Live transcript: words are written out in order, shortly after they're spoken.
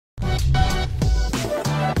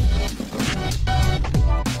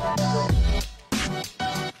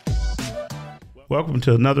Welcome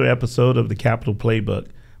to another episode of the Capital Playbook.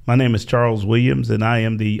 My name is Charles Williams, and I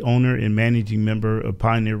am the owner and managing member of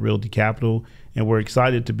Pioneer Realty Capital, and we're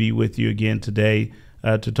excited to be with you again today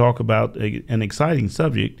to talk about an exciting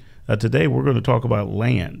subject. Today, we're going to talk about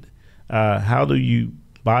land. How do you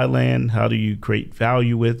buy land? How do you create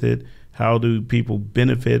value with it? How do people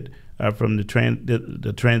benefit from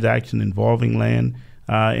the transaction involving land?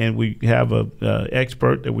 And we have an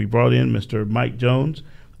expert that we brought in, Mr. Mike Jones,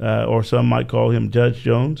 or some might call him Judge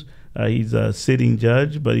Jones. He's a sitting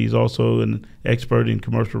judge, but he's also an expert in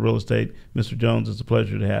commercial real estate. Mr. Jones, it's a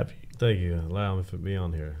pleasure to have you. Thank you. Allow me to be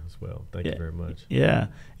on here as well. Thank you very much. Yeah.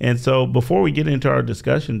 And so before we get into our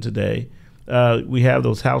discussion today, we have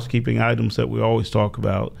those housekeeping items that we always talk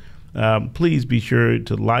about. Please be sure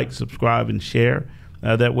to like, subscribe, and share.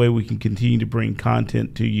 That way we can continue to bring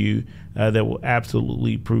content to you that will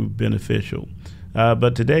absolutely prove beneficial.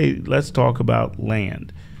 But today, let's talk about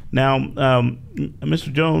land. Now,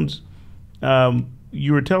 Mr. Jones,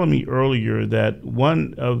 you were telling me earlier that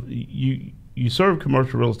you serve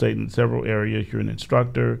commercial real estate in several areas. You're an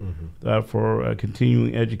instructor for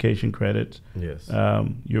continuing education credits. Yes.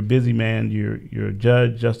 You're a busy man. You're a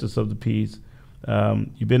judge, justice of the peace.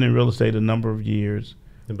 You've been in real estate a number of years.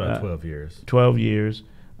 About 12 years. 12 years.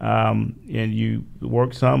 And you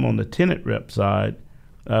work some on the tenant rep side,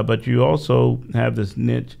 but you also have this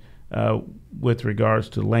niche with regards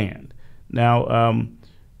to land. Now,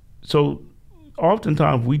 so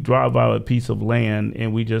oftentimes we drive by a piece of land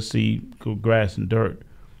and we just see grass and dirt.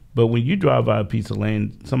 But when you drive by a piece of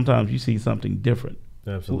land, sometimes you see something different.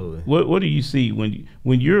 Absolutely. What do you see when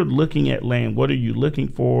you're looking at land? What are you looking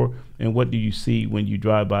for, and what do you see when you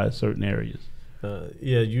drive by certain areas?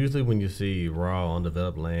 Usually when you see raw,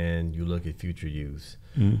 undeveloped land, you look at future use.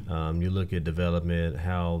 You look at development,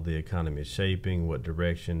 how the economy is shaping, what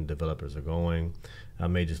direction developers are going. I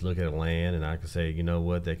may just look at land and I can say, you know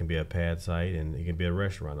what, that can be a pad site and it can be a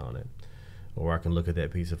restaurant on it. Or I can look at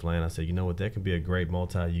that piece of land and I say, you know what, that can be a great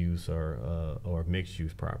multi-use or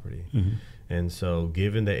mixed-use property. And so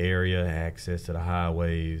given the area, access to the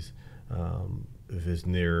highways, if it's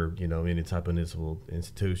near, any type of municipal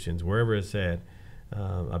institutions, wherever it's at,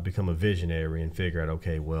 I become a visionary and figure out,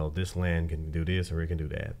 okay, well, this land can do this or it can do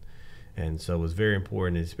that. And so it's very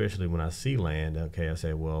important, especially when I see land, okay, I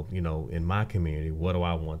say, well, in my community, what do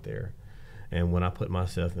I want there? And when I put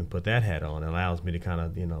myself and put that hat on, it allows me to kind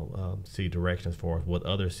of, see direction as far as what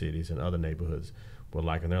other cities and other neighborhoods would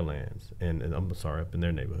like in their lands, and I'm sorry, up in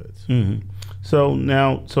their neighborhoods. So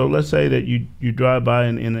let's say that you drive by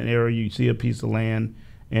in an area, you see a piece of land,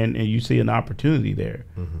 and you see an opportunity there.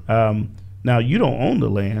 Now you don't own the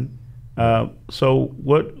land, so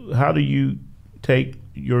how do you take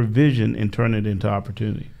your vision and turn it into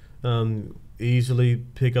opportunity? Easily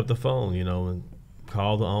pick up the phone, and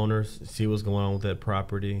call the owners, see what's going on with that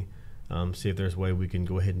property, see if there's a way we can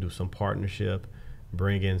go ahead and do some partnership.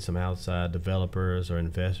 Bring in some outside developers or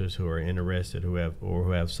investors who are interested, who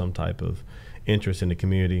have some type of interest in the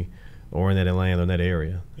community or in that land or in that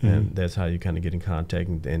area. And that's how you kind of get in contact,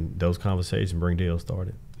 and those conversations bring deals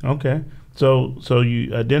started. Okay. So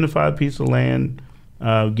you identify a piece of land,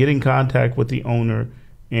 get in contact with the owner,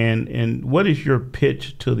 and what is your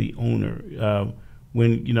pitch to the owner?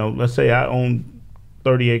 When, let's say I own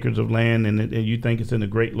 30 acres of land and you think it's in a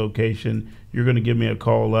great location, you're going to give me a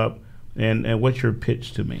call up. And what's your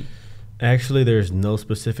pitch to me? Actually, there's no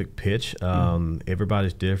specific pitch.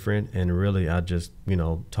 Everybody's different, and really, I just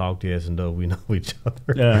talk to you as though we know each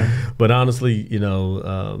other. But honestly,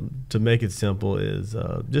 to make it simple is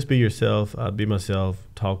just be yourself. Be myself.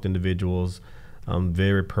 Talk to individuals. I'm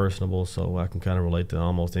very personable, so I can kind of relate to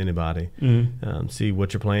almost anybody. See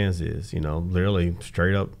what your plans is. Literally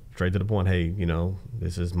straight to the point. Hey,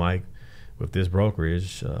 this is Mike. With this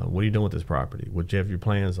brokerage, what are you doing with this property? Would you have your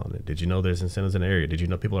plans on it? Did you know there's incentives in the area? Did you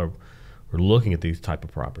know people are looking at these type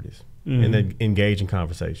of properties? And then engage in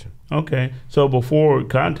conversation. Okay. So before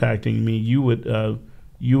contacting me, you would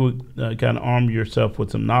kind of arm yourself with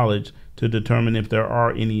some knowledge to determine if there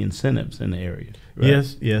are any incentives in the area.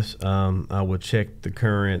 Right? Yes. I would check the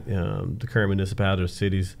current municipality or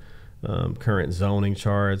cities' current zoning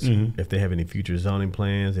charts, if they have any future zoning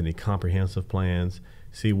plans, any comprehensive plans.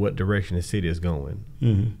 See what direction the city is going.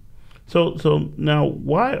 So now,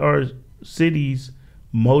 why are cities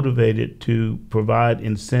motivated to provide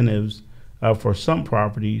incentives for some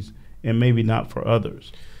properties and maybe not for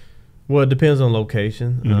others? Well, it depends on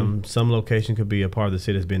location. Some location could be a part of the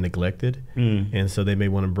city that's been neglected, and so they may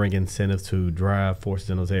want to bring incentives to drive forces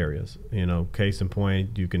in those areas. Case in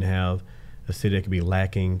point, you can have a city that could be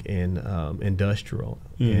lacking in industrial,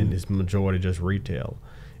 and it's majority just retail.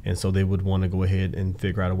 And so they would want to go ahead and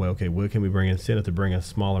figure out a way, okay, where can we bring incentive to bring a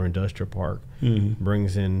smaller industrial park?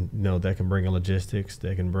 Brings in, that can bring in logistics,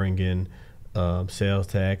 that can bring in sales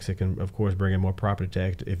tax, it can, of course, bring in more property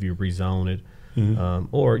tax if you rezone it,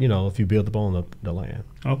 or, if you build upon the land.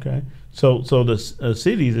 Okay. So the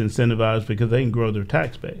city's incentivized because they can grow their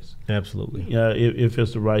tax base. Absolutely. If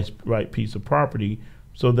it's the right piece of property.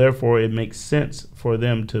 So therefore, it makes sense for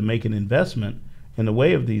them to make an investment in the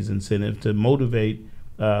way of these incentives to motivate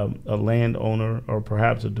a landowner or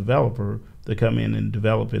perhaps a developer to come in and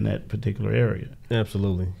develop in that particular area.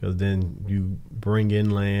 Absolutely, because then you bring in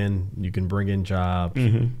land, you can bring in jobs.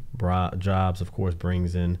 Jobs, of course,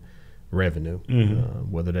 brings in revenue,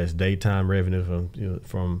 whether that's daytime revenue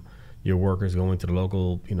from your workers going to the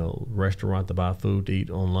local, restaurant to buy food to eat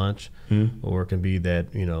on lunch, or it can be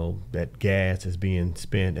that, that gas is being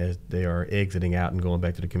spent as they are exiting out and going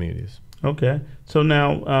back to the communities. Okay. So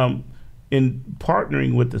now, in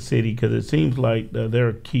partnering with the city, because it seems like they're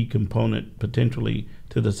a key component potentially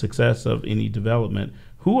to the success of any development,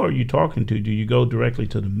 who are you talking to? Do you go directly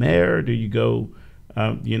to the mayor? Do you go,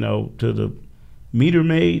 to the meter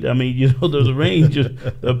maid? I mean, there's a range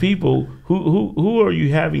of people. Who are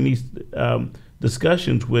you having these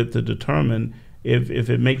discussions with to determine if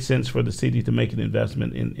it makes sense for the city to make an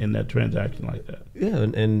investment in that transaction like that? Yeah,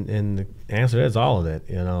 and the answer to that is all of that.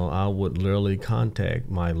 I would literally contact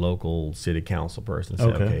my local city council person and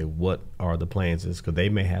say, okay, what are the plans? Because they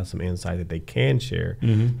may have some insight that they can share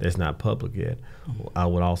that's not public yet. I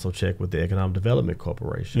would also check with the Economic Development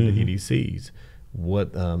Corporation, the EDCs.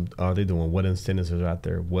 What are they doing? What incentives are out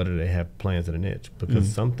there? What do they have plans in a niche?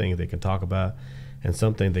 Because some things they can talk about and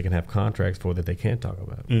some things they can have contracts for that they can't talk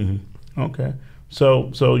about. Okay.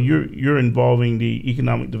 So you're involving the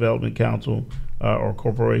Economic Development Council or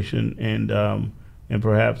corporation and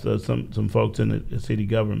perhaps some folks in the city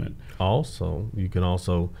government. Also, you can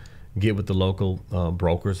also get with the local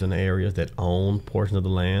brokers in the areas that own portion of the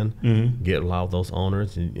land, get a lot of those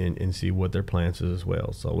owners and see what their plans is as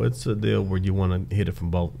well. So it's a deal where you want to hit it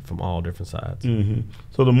from all different sides.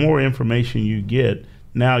 So the more information you get,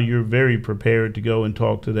 now you're very prepared to go and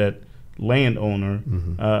talk to that landowner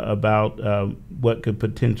about what could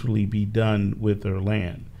potentially be done with their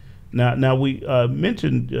land. Now we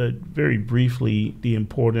mentioned very briefly the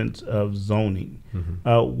importance of zoning.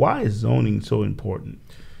 Why is zoning so important?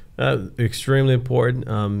 Extremely important.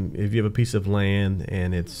 If you have a piece of land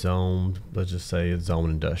and it's zoned, let's just say it's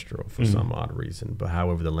zoned industrial for some odd reason, but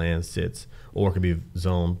however the land sits, or it could be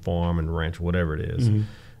zoned farm and ranch, whatever it is.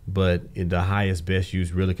 But the highest best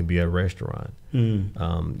use really can be a restaurant.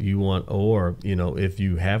 You want, or if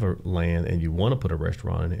you have a land and you want to put a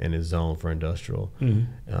restaurant in and it's zoned for industrial,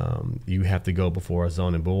 you have to go before a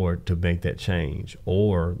zoning board to make that change,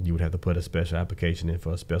 or you would have to put a special application in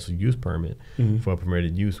for a special use permit for a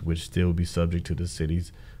permitted use, which still would be subject to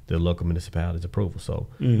the local municipality's approval. So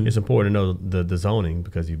it's important to know the zoning,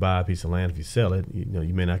 because you buy a piece of land, if you sell it,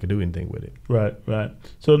 you may not can do anything with it. Right.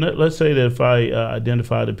 So let's say that if I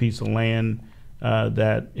identified a piece of land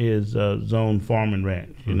that is zoned farm and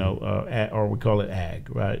ranch, or we call it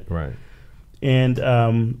ag, right? Right. And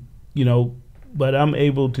but I'm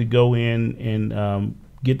able to go in and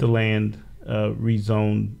get the land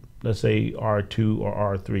rezoned, let's say R2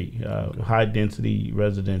 or R3, high density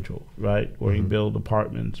residential, right? Where you build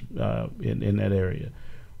apartments in that area.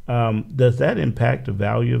 Does that impact the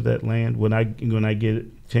value of that land when I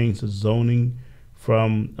change the zoning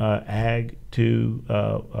from ag to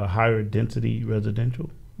a higher density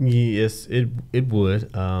residential? Yes, it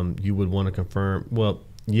would. You would want to confirm. Well,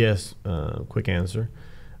 yes. Quick answer,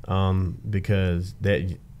 because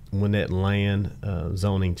when that land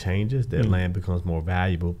zoning changes, that land becomes more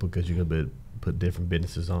valuable because you can put different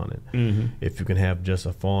businesses on it. If you can have just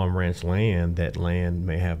a farm ranch land, that land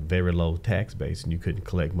may have very low tax base and you couldn't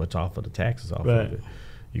collect much off of the taxes off of it.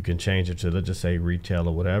 You can change it to, let's just say, retail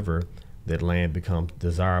or whatever. That land becomes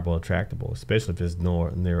desirable, attractable, especially if it's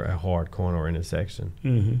near a hard corner or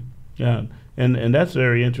intersection. Yeah, and that's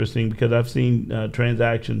very interesting, because I've seen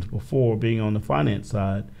transactions before, being on the finance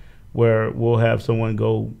side, where we'll have someone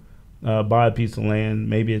go buy a piece of land,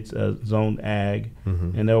 maybe it's a zoned ag,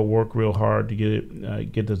 and they'll work real hard to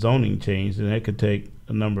get the zoning changed, and it could take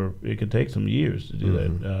some years to do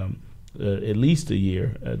that, at least a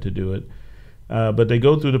year to do it. But they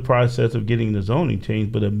go through the process of getting the zoning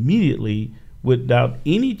changed, but immediately, without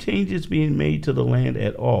any changes being made to the land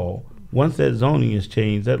at all, once that zoning is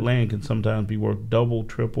changed, that land can sometimes be worth double,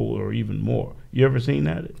 triple, or even more. You ever seen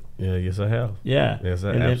that? Yeah, yes, I have. Yeah. Yes,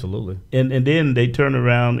 absolutely. And then they turn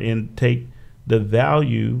around and take the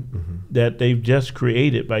value that they've just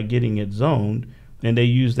created by getting it zoned, and they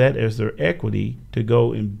use that as their equity to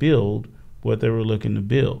go and build what they were looking to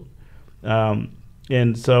build.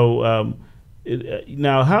 And so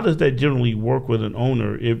now, how does that generally work with an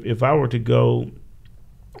owner? If I were to go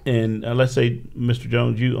and let's say, Mr.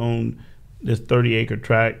 Jones, you own this 30-acre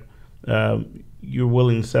tract, you're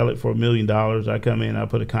willing to sell it for $1 million. I come in, I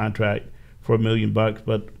put a contract for $1 million,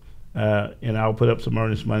 but and I'll put up some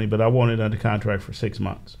earnest money, but I want it under contract for 6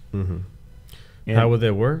 months. Mm-hmm. How would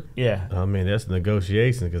that work? Yeah. I mean, that's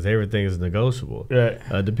negotiation because everything is negotiable. Right.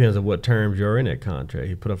 Depends on what terms you're in that contract.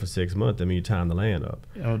 You put up for 6 months, I mean, you time the land up.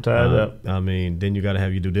 I'll tie it up. I mean, then you got to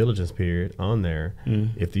have your due diligence period on there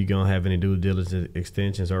if you're going to have any due diligence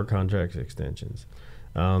extensions or contract extensions.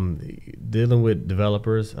 Dealing with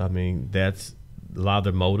developers, I mean, that's a lot of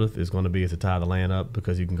their motive is going to be to tie the land up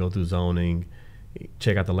because you can go through zoning,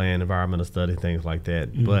 check out the land, environmental study, things like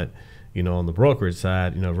that. But on the brokerage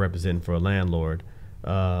side, representing for a landlord,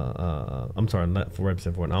 I'm sorry, for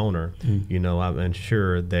representing for an owner, I'm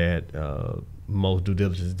ensure that most due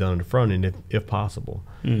diligence is done in the front end if possible,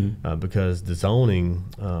 because the zoning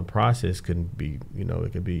process can be,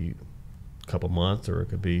 it could be a couple months or it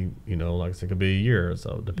could be, like I said, it could be a year or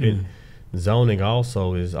so. Zoning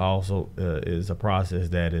also is a process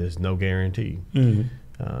that is no guarantee.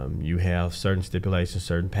 You have certain stipulations,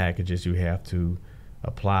 certain packages you have to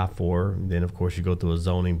apply for. Then, of course, you go through a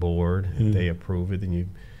zoning board. If they approve it,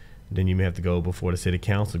 then you may have to go before the city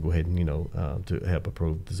council, go ahead and, to help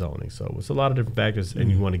approve the zoning. So it's a lot of different factors, and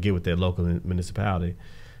you want to get with that local municipality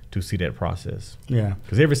to see that process. Yeah.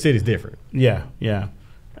 Because every city is different. Yeah, yeah.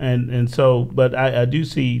 And so, but I do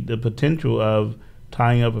see the potential of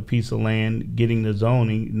tying up a piece of land, getting the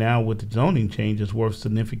zoning. Now with the zoning change, it's worth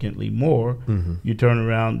significantly more. You turn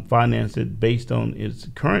around, finance it based on its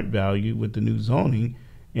current value with the new zoning,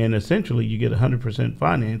 and essentially you get 100%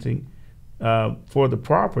 financing for the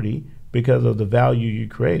property because of the value you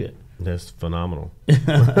created. That's phenomenal. Have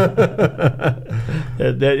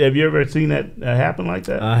you ever seen that happen like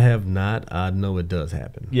that? I have not. I know it does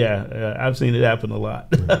happen. Yeah, I've seen it happen a lot.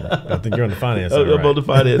 I think you're on the finance side, I'm right? on the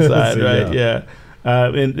finance side, So, right? Yeah.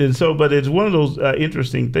 And so, but it's one of those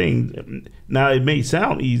interesting things. Now, it may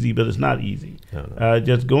sound easy, but it's not easy. No.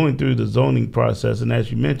 Just going through the zoning process, and as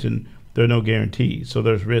you mentioned, there are no guarantees, so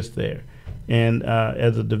there's risk there. And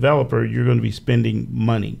as a developer, you're going to be spending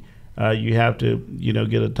money. You have to,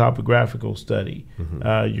 get a topographical study.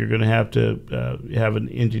 You're going to have an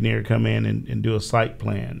engineer come in and do a site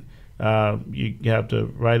plan. You have to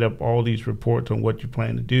write up all these reports on what you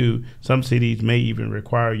plan to do. Some cities may even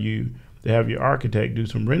require you to have your architect do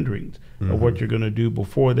some renderings of what you're going to do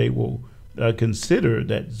before they will consider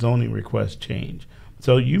that zoning request change.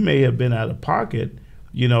 So you may have been out of pocket,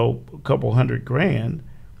 a couple $100,000,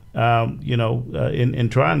 in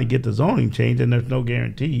trying to get the zoning changed, and there's no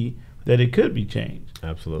guarantee that it could be changed.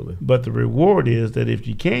 Absolutely. But the reward is that if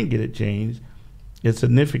you can get it changed, it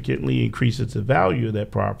significantly increases the value of that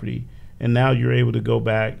property, and now you're able to go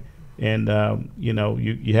back and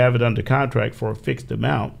you have it under contract for a fixed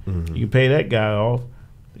amount. You can pay that guy off.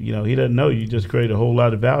 He doesn't know you just create a whole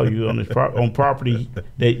lot of value on this on property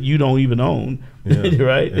that you don't even own,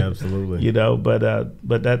 right? Absolutely.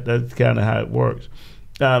 But that's kind of how it works.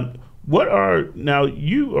 Now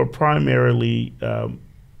you are primarily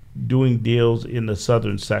doing deals in the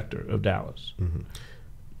southern sector of Dallas.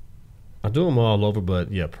 I do them all over, but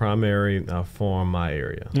primary, I form my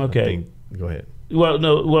area. Okay. Go ahead.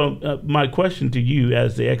 My question to you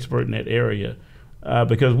as the expert in that area,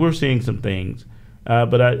 because we're seeing some things,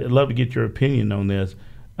 but I'd love to get your opinion on this.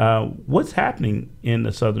 What's happening in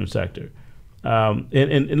the southern sector?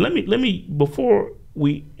 And let me before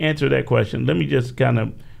we answer that question, let me just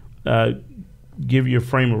kind of give you a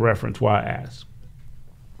frame of reference why I asked.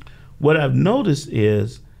 What I've noticed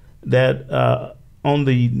is that on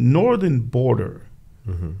the northern border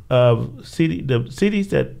of the cities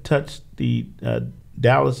that touch the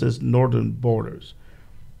Dallas's northern borders,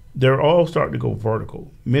 they're all starting to go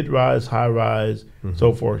vertical, mid-rise, high-rise,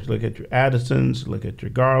 so forth. Look at your Addisons, look at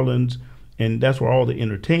your Garlands, and that's where all the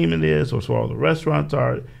entertainment is, that's where all the restaurants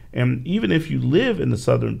are. And even if you live in the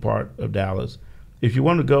southern part of Dallas, if you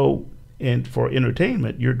want to go in for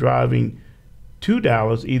entertainment, you're driving to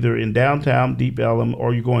Dallas, either in downtown, Deep Ellum,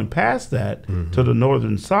 or you're going past that to the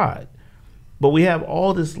northern side. But we have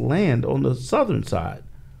all this land on the southern side.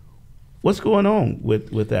 What's going on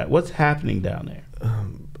with that? What's happening down there?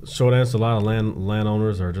 Short answer, a lot of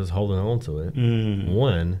landowners are just holding on to it.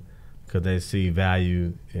 One, because they see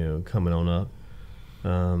value coming on up.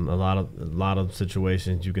 A lot of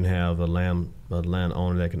situations you can have a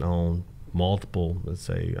landowner that can own multiple. Let's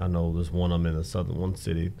say I know there's one of them in the one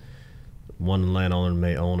city. One landowner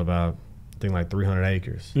may own about thing like 300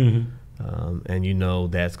 acres. And you know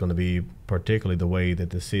that's going to be, particularly the way that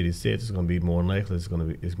the city sits, it's going to be more likely it's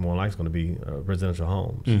going to be residential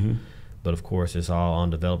homes. But of course, it's all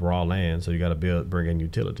undeveloped raw land, so you got to bring in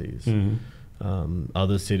utilities.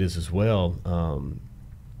 Other cities as well,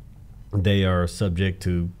 they are subject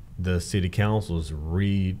to the city councils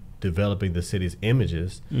redeveloping the city's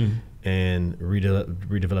images and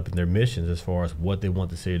redeveloping their missions as far as what they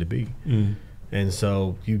want the city to be. And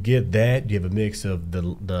so you get that. You have a mix of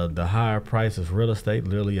the higher price of real estate.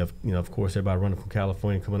 Literally, of course, everybody running from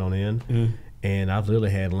California coming on in. And I've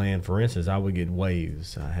literally had land. For instance, I would get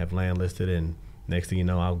waves. I have land listed, and next thing you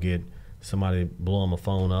know, I'll get somebody blowing my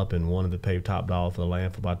phone up and wanted to pay top dollar for the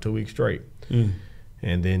land for about 2 weeks straight.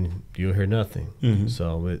 And then you'll hear nothing.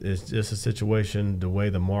 So it's just a situation, the way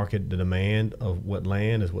the market, the demand of what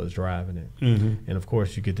land is what's driving it. And of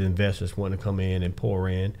course, you get the investors wanting to come in and pour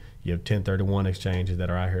in. You have 1031 exchanges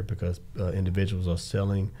that are out here because individuals are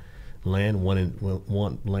selling land,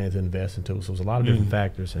 want land to invest into. So there's a lot of different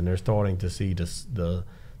factors, and they're starting to see the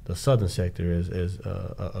southern sector as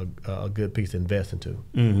a good piece to invest into.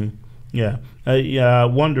 Yeah. I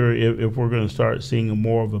wonder if we're going to start seeing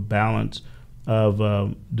more of a balance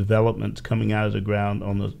of developments coming out of the ground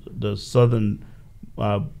on the southern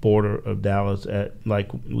border of Dallas, like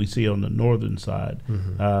we see on the northern side,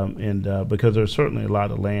 and because there's certainly a lot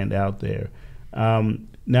of land out there.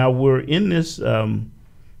 Now we're in this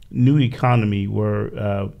new economy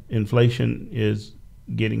where inflation is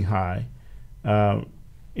getting high,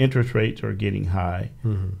 interest rates are getting high.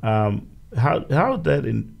 How is that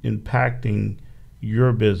impacting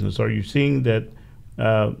your business? Are you seeing that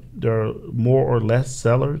there are more or less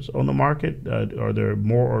sellers on the market? Are there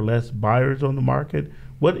more or less buyers on the market?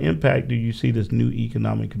 What impact do you see this new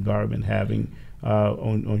economic environment having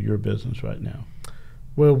on your business right now?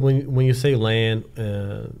 Well, when you say land,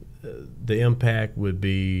 the impact would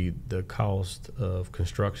be the cost of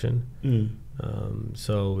construction.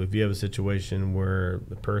 So if you have a situation where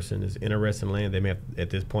the person is interested in land, they may have,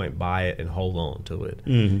 at this point, buy it and hold on to it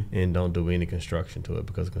and don't do any construction to it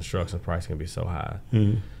because the construction price can be so high.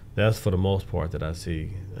 That's for the most part that I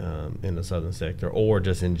see in the southern sector, or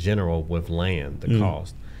just in general with land, the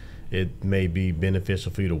cost. It may be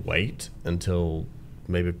beneficial for you to wait until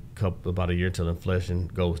maybe about a year till inflation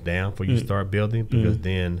goes down before you start building, because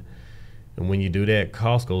then, and when you do that,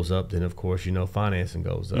 cost goes up. Then of course financing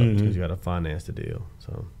goes up because you got to finance the deal.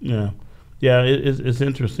 So it's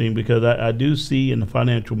interesting because I do see in the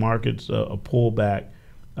financial markets a pullback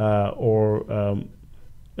or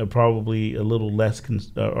probably a little less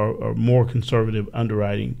or more conservative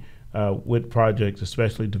underwriting with projects,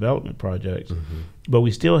 especially development projects. But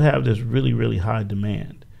we still have this really, really high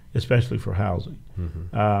demand, especially for housing.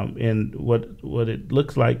 And what it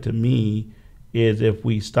looks like to me is if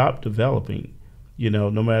we stop developing, no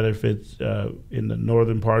matter if it's in the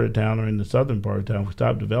northern part of town or in the southern part of town, if we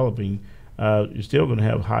stop developing, you're still going to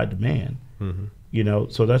have high demand.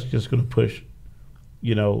 So that's just going to push,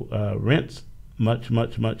 rents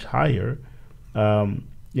much higher.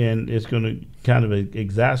 And it's going to kind of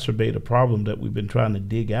exacerbate a problem that we've been trying to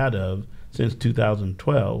dig out of since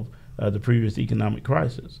 2012, the previous economic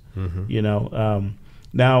crisis.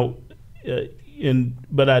 Now,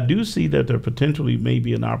 but I do see that there potentially may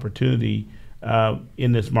be an opportunity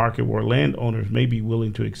in this market where landowners may be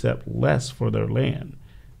willing to accept less for their land.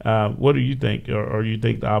 What do you think, or you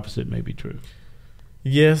think the opposite may be true?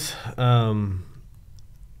 Yes. Client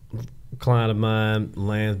of mine,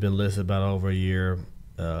 land's been listed about over a year,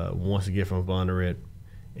 wants to get from under it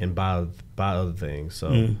and buy other things.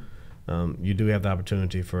 So you do have the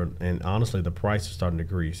opportunity and honestly, the price is starting to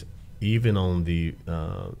decrease. Even on the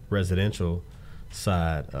residential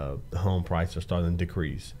side, the home prices are starting to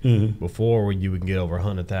decrease. Before, when you would get over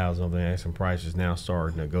 100,000 over the asking prices, now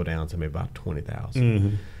starting to go down to maybe about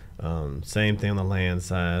 20,000. Same thing on the land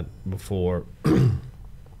side. Before,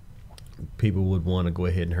 people would want to go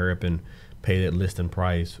ahead and hurry up and pay that listing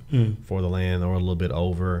price for the land or a little bit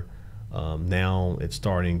over. Now it's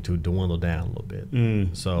starting to dwindle down a little bit.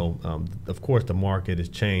 So, of course, the market is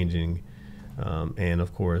changing. And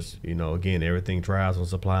of course, again, everything drives on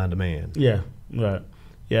supply and demand. Yeah, right.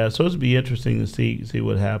 Yeah, so it'll be interesting to see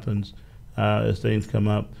what happens as things come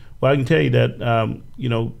up. Well, I can tell you that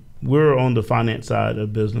we're on the finance side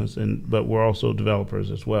of business, but we're also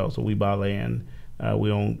developers as well. So we buy land.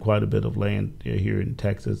 We own quite a bit of land here in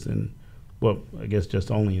Texas, and I guess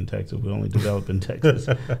just only in Texas. We only develop in Texas,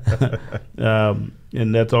 and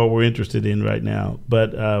that's all we're interested in right now.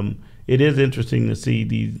 But it is interesting to see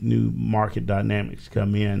these new market dynamics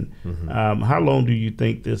come in. How long do you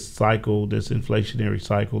think this inflationary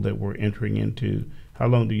cycle that we're entering into, how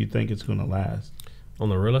long do you think it's going to last? On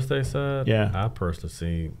the real estate side, Yeah. I personally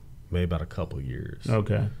see maybe about a couple of years.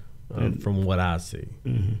 Okay. From what I see,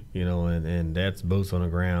 you know, and that's boots on the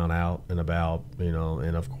ground, out and about, you know,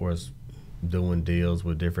 and of course doing deals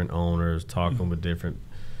with different owners, talking with different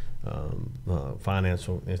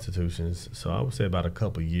financial institutions. So I would say about a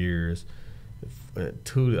couple of years, I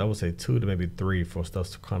would say 2 to maybe 3 for stuff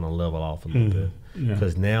to kind of level off a little bit.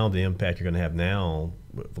 Because now the impact you're going to have now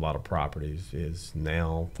with a lot of properties is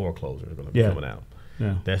now foreclosures are going to be coming out.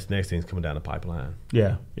 Yeah. That's the next thing's coming down the pipeline.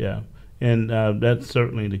 Yeah, yeah. And that's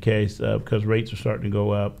certainly the case because rates are starting to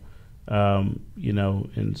go up, you know,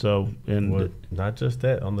 and so. Well, not just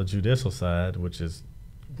that, on the judicial side, which is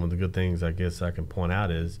one of the good things I guess I can point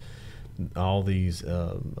out is all these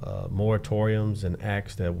moratoriums and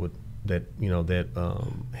acts that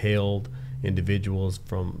held individuals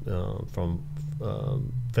from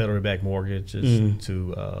federally backed mortgages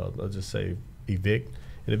to let's just say evict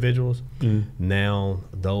individuals. Now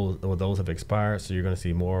those have expired, so you're going to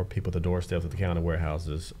see more people at the doorsteps of the county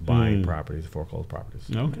warehouses buying properties, foreclosed properties.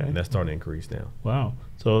 Okay, and that's starting to increase now. Wow,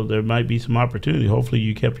 so there might be some opportunity. Hopefully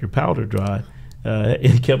you kept your powder dry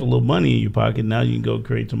and kept a little money in your pocket. Now you can go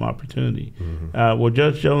create some opportunity. Well,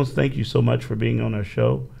 Judge Jones, thank you so much for being on our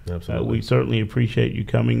show. Absolutely. We certainly appreciate you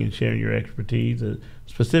coming and sharing your expertise,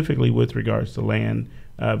 specifically with regards to land,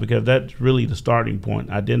 because that's really the starting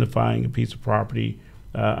point, identifying a piece of property,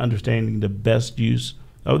 understanding the best use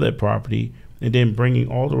of that property, and then bringing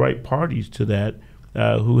all the right parties to that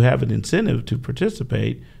who have an incentive to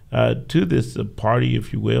participate to this party,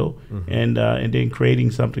 if you will, and then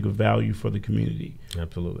creating something of value for the community.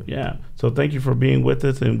 Absolutely. Yeah. So thank you for being with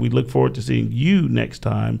us, and we look forward to seeing you next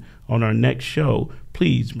time on our next show.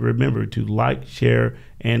 Please remember to like, share,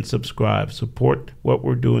 and subscribe. Support what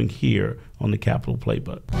we're doing here on the Capital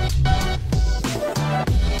Playbook.